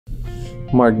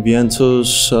Mark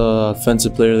Vientos,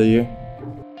 Offensive Player of the Year.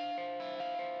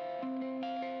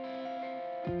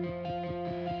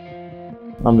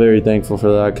 I'm very thankful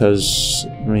for that because,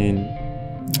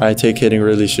 I take hitting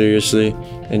really seriously,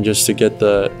 and just to get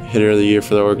the Hitter of the Year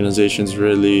for the organization is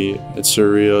really, it's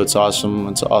surreal, it's awesome,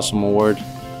 it's an awesome award,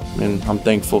 and I'm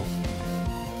thankful.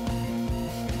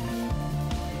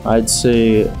 I'd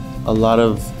say a lot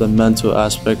of the mental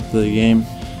aspect of the game,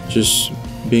 just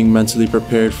being mentally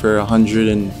prepared for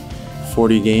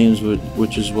 140 games,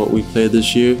 which is what we played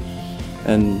this year,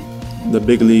 and the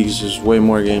big leagues is way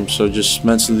more games, so just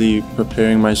mentally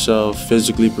preparing myself,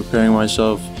 physically preparing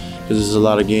myself, because there's a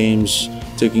lot of games,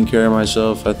 taking care of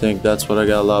myself. I think that's what I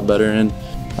got a lot better in.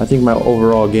 I think my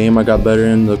overall game I got better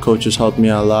in. The coaches helped me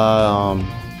a lot.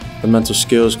 The mental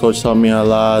skills coach helped me a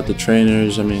lot. The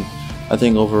trainers, I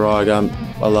think overall I got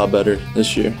a lot better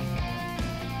this year.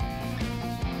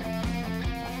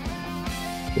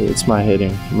 It's my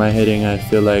hitting. My hitting, I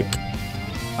feel like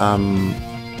I'm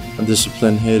a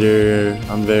disciplined hitter.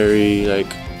 I'm very,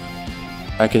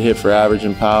 I could hit for average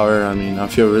and power. I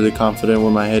feel really confident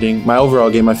with my hitting. My overall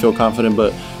game, I feel confident,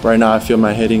 but right now I feel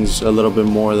my hitting's a little bit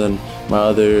more than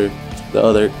the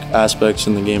other aspects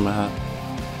in the game I have.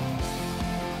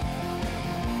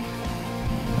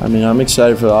 I'm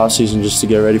excited for the offseason just to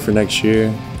get ready for next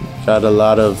year. Got a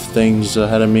lot of things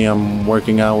ahead of me. I'm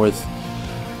working out with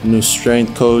a new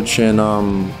strength coach, and I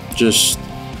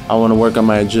want to work on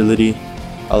my agility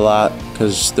a lot,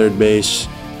 because third base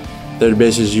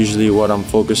is usually what I'm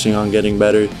focusing on getting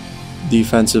better.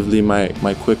 Defensively,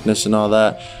 my quickness and all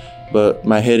that. But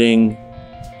my hitting,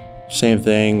 same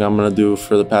thing I'm gonna do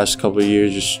for the past couple of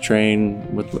years, just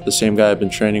train with the same guy I've been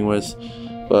training with.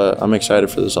 But I'm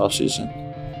excited for this offseason.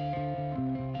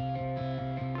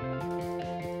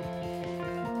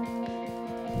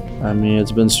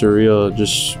 It's been surreal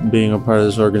just being a part of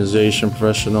this organization,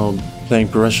 playing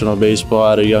professional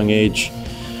baseball at a young age.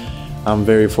 I'm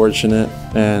very fortunate,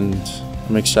 and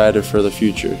I'm excited for the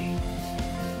future.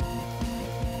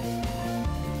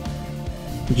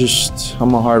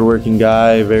 I'm a hardworking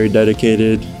guy, very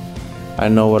dedicated. I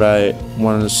know what I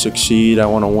want to succeed. I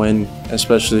want to win,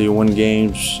 especially win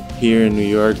games here in New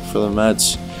York for the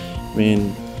Mets.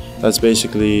 That's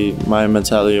basically my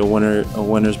mentality, a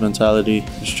winner's mentality,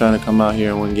 just trying to come out here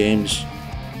and win games.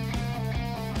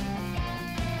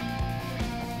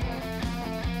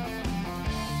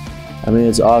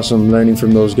 It's awesome learning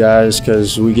from those guys,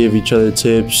 because we gave each other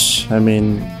tips.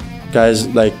 Guys,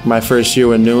 like my first year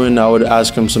with Newen, I would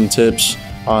ask him some tips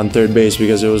on third base,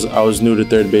 because I was new to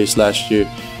third base last year,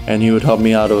 and he would help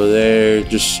me out over there.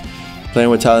 Just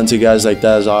playing with talented guys like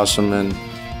that is awesome, and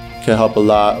can help a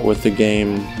lot with the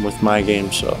game, with my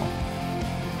game. So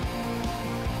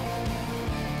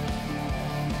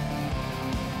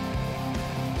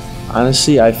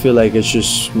honestly, I feel like it's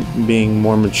just being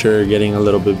more mature, getting a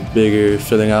little bit bigger,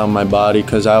 filling out my body,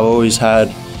 because I've always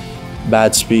had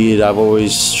bad speed. I've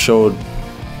always showed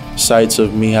sights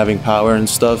of me having power and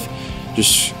stuff.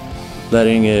 Just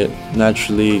letting it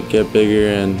naturally get bigger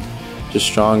and just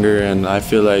stronger, and I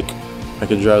feel like I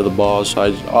can drive the ball.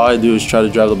 So all I do is try to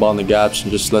drive the ball in the gaps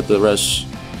and just let the rest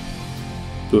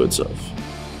do itself.